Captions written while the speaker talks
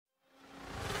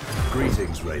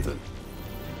Greetings, Raven.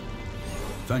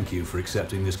 Thank you for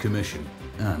accepting this commission,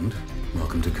 and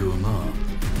welcome to Kuamar.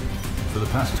 For the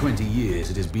past 20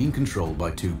 years, it has been controlled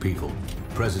by two people,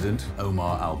 President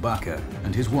Omar al-Bakr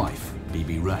and his wife,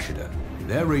 Bibi Rashida.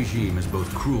 Their regime is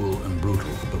both cruel and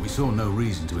brutal, but we saw no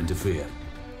reason to interfere,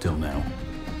 till now.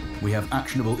 We have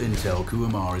actionable intel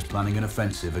Kuamar is planning an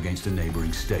offensive against a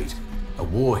neighboring state. A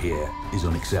war here is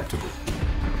unacceptable.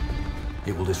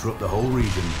 It will disrupt the whole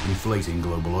region, inflating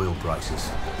global oil prices.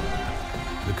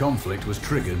 The conflict was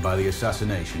triggered by the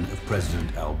assassination of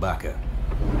President al-Bakr.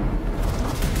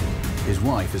 His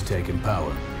wife has taken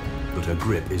power, but her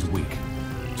grip is weak.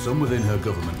 Some within her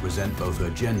government resent both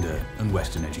her gender and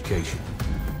Western education.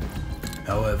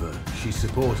 However, she's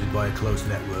supported by a close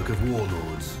network of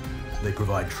warlords. They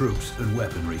provide troops and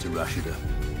weaponry to Rashida,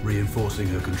 reinforcing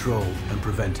her control and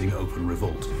preventing open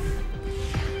revolt.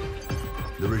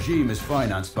 The regime is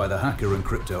financed by the hacker and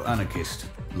crypto-anarchist,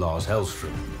 Lars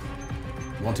Hellstrom.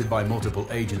 Wanted by multiple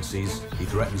agencies, he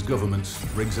threatens governments,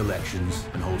 rigs elections,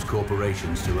 and holds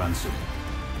corporations to ransom.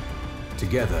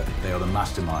 Together, they are the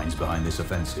masterminds behind this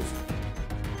offensive.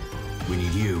 We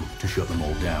need you to shut them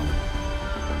all down.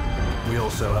 We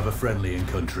also have a friendly in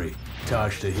country,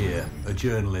 Taj Tahir, a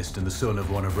journalist and the son of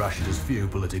one of Rashida's few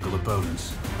political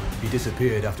opponents. He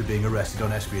disappeared after being arrested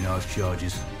on espionage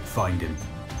charges. Find him.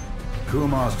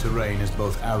 Kuamar's terrain is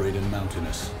both arid and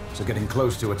mountainous, so getting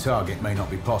close to a target may not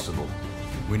be possible.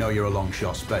 We know you're a long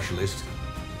shot specialist,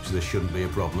 so this shouldn't be a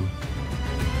problem.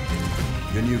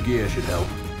 Your new gear should help,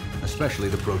 especially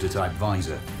the prototype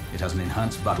visor. It has an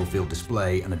enhanced battlefield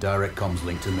display and a direct comms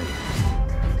link to me.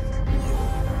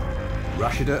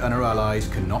 Rashida and her allies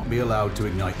cannot be allowed to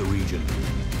ignite the region.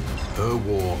 Her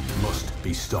war must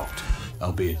be stopped.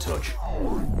 I'll be in touch.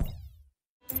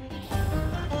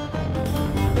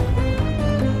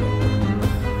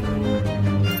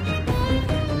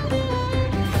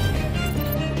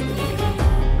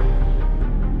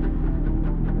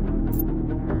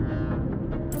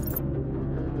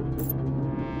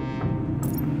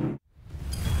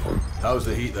 How's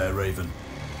the heat there, Raven?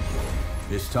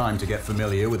 It's time to get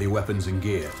familiar with your weapons and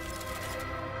gear.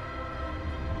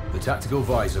 The tactical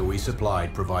visor we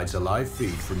supplied provides a live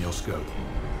feed from your scope.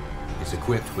 It's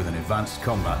equipped with an advanced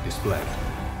combat display.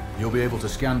 You'll be able to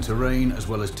scan terrain as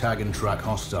well as tag and track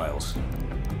hostiles.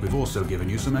 We've also given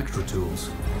you some extra tools.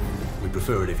 We'd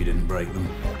prefer it if you didn't break them.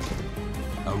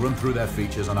 I'll run through their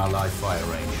features on our live fire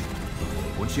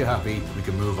range. Once you're happy, we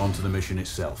can move on to the mission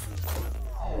itself.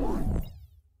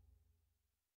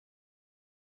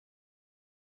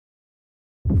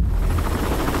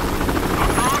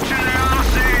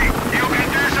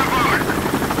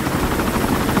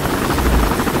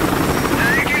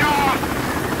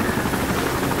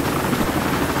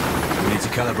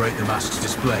 Calibrate the mask's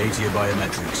display to your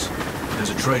biometrics. There's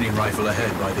a training rifle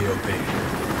ahead by the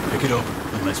OP. Pick it up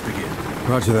and let's begin.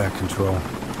 Roger that, Control.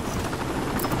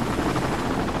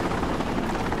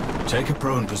 Take a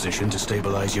prone position to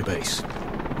stabilize your base.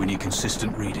 We need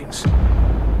consistent readings.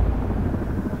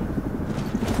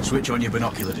 Switch on your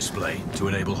binocular display to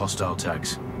enable hostile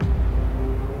tags.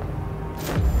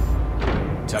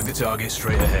 Tag the target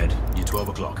straight ahead. You're 12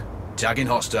 o'clock. Tagging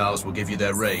hostiles will give you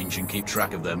their range and keep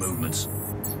track of their movements.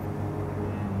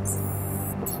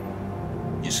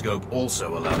 Your scope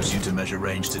also allows you to measure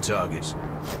range to targets.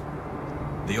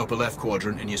 The upper left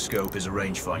quadrant in your scope is a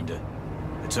rangefinder.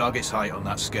 The target's height on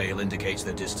that scale indicates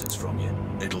their distance from you.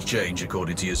 It'll change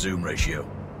according to your zoom ratio.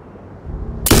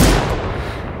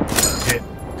 Hit.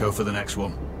 Go for the next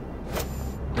one.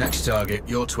 Next target,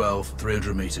 you're 12,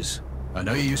 300 meters. I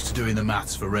know you're used to doing the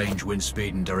maths for range, wind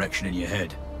speed, and direction in your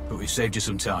head, but we've saved you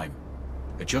some time.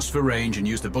 Adjust for range and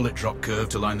use the bullet drop curve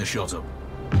to line the shot up.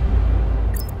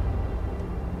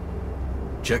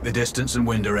 Check the distance and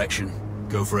wind direction.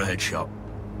 Go for a headshot.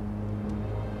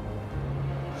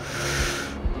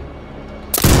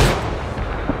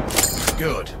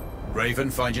 Good.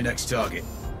 Raven, find your next target.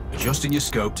 Adjusting your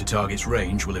scope to target's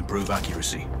range will improve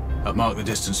accuracy. I've marked the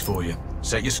distance for you.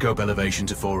 Set your scope elevation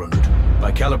to 400.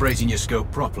 By calibrating your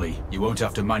scope properly, you won't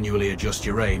have to manually adjust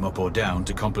your aim up or down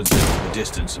to compensate for the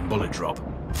distance and bullet drop.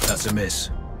 That's a miss.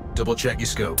 Double check your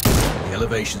scope. The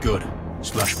elevation's good.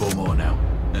 Splash 4 more now.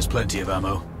 There's plenty of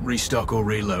ammo. Restock or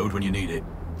reload when you need it.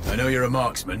 I know you're a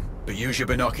marksman, but use your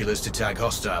binoculars to tag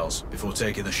hostiles before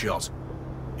taking the shot.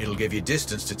 It'll give you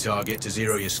distance to target to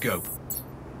zero your scope.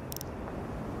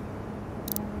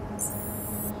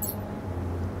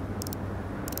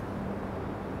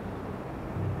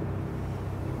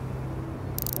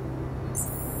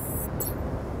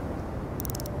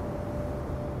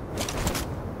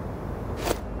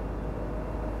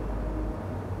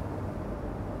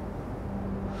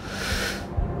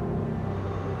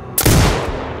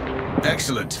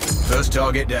 Excellent. First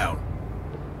target down.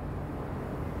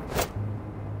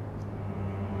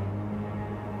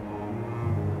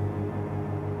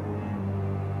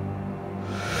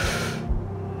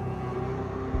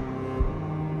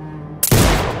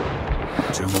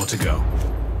 Two more to go.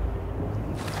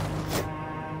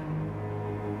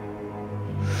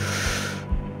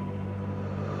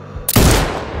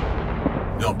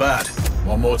 Not bad.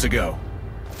 One more to go.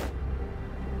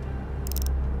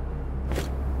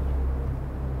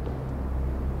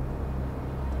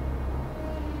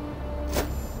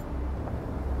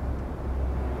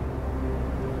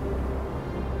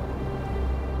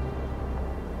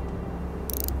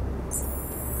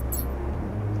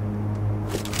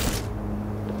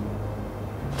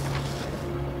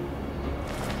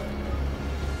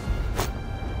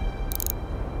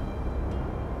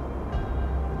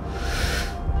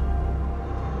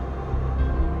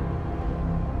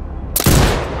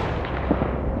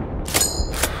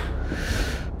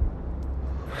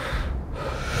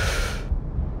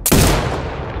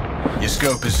 Your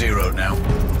scope is zeroed now.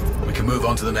 We can move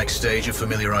on to the next stage of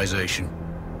familiarization.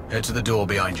 Head to the door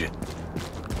behind you.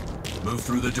 Move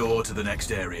through the door to the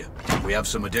next area. We have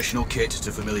some additional kit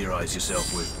to familiarize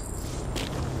yourself with.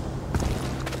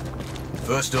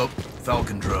 First up,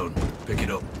 Falcon drone. Pick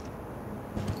it up.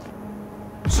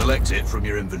 Select it from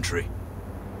your inventory.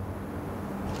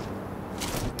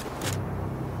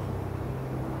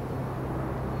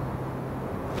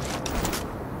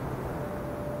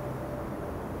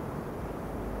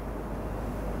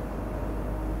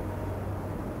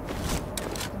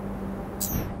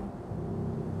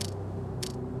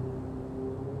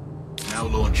 Now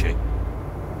launch it.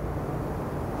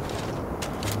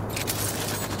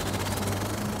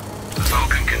 The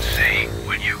Falcon can see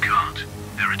when you can't.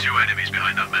 There are two enemies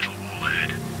behind that metal wall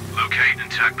ahead. Locate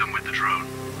and tag them with the drone.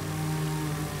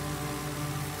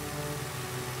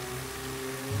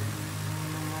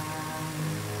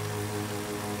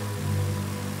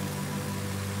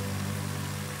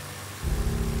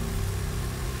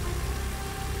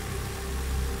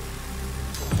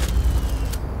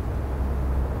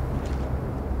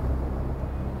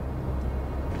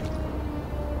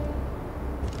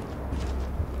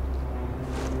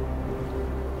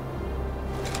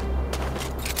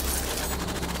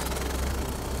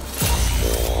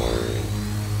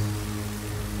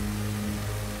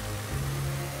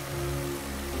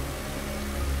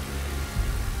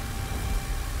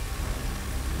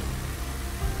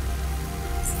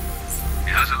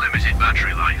 It has a limited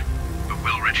battery life, but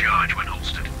will recharge when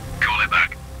holstered. Call it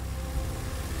back.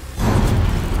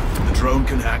 The drone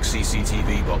can hack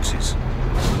CCTV boxes.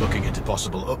 We're looking into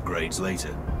possible upgrades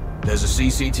later. There's a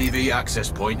CCTV access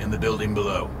point in the building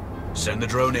below. Send the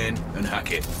drone in and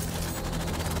hack it.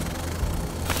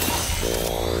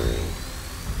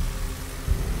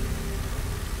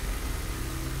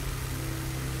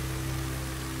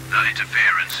 That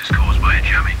interference is caused by a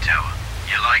jamming tower.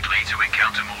 You're likely to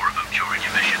encounter more of them during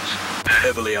your missions. They're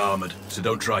heavily armored, so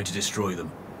don't try to destroy them.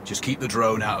 Just keep the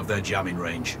drone out of their jamming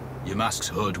range. Your mask's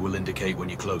HUD will indicate when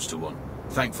you're close to one.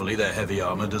 Thankfully, their heavy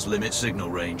armor does limit signal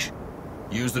range.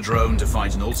 Use the drone to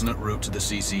find an alternate route to the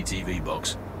CCTV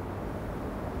box.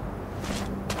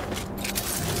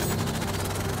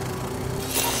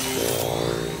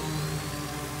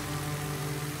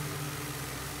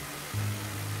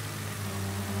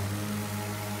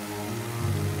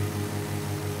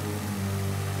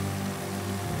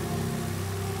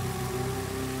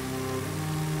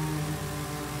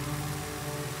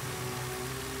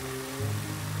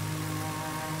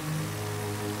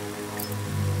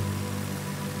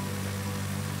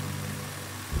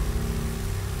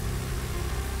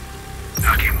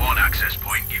 Hacking one access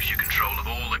point gives you control of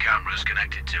all the cameras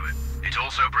connected to it. It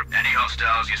also any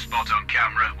hostiles you spot on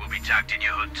camera will be tagged in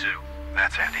your HUD too.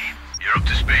 That's handy. You're up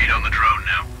to speed on the drone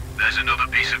now. There's another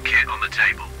piece of kit on the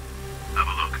table. Have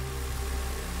a look.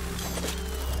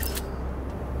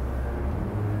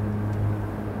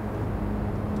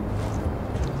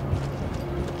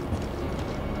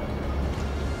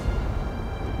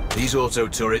 These auto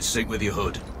turrets sync with your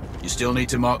HUD. You still need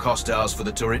to mark hostiles for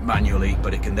the turret manually,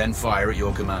 but it can then fire at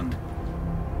your command.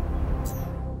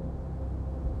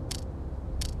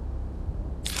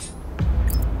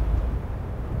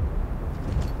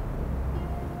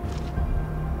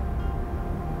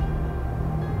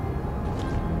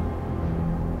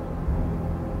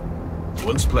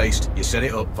 Once placed, you set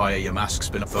it up via your mask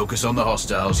spinner. Focus on the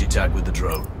hostiles you tag with the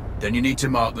drone. Then you need to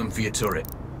mark them for your turret.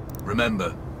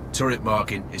 Remember, turret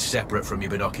marking is separate from your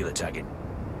binocular tagging.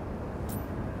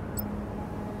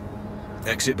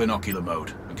 Exit binocular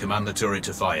mode and command the turret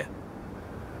to fire.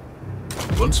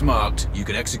 Once marked, you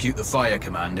can execute the fire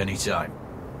command anytime.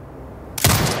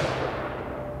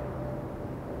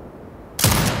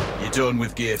 You're done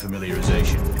with gear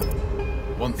familiarization.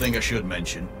 One thing I should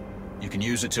mention, you can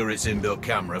use the turret's inbuilt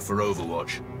camera for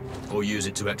overwatch, or use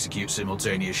it to execute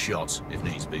simultaneous shots, if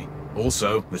needs be.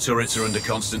 Also, the turrets are under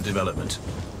constant development.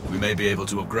 We may be able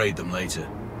to upgrade them later.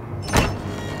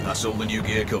 That's all the new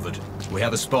gear covered. We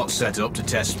have a spot set up to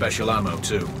test special ammo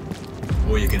too.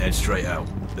 Or you can head straight out.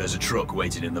 There's a truck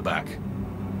waiting in the back.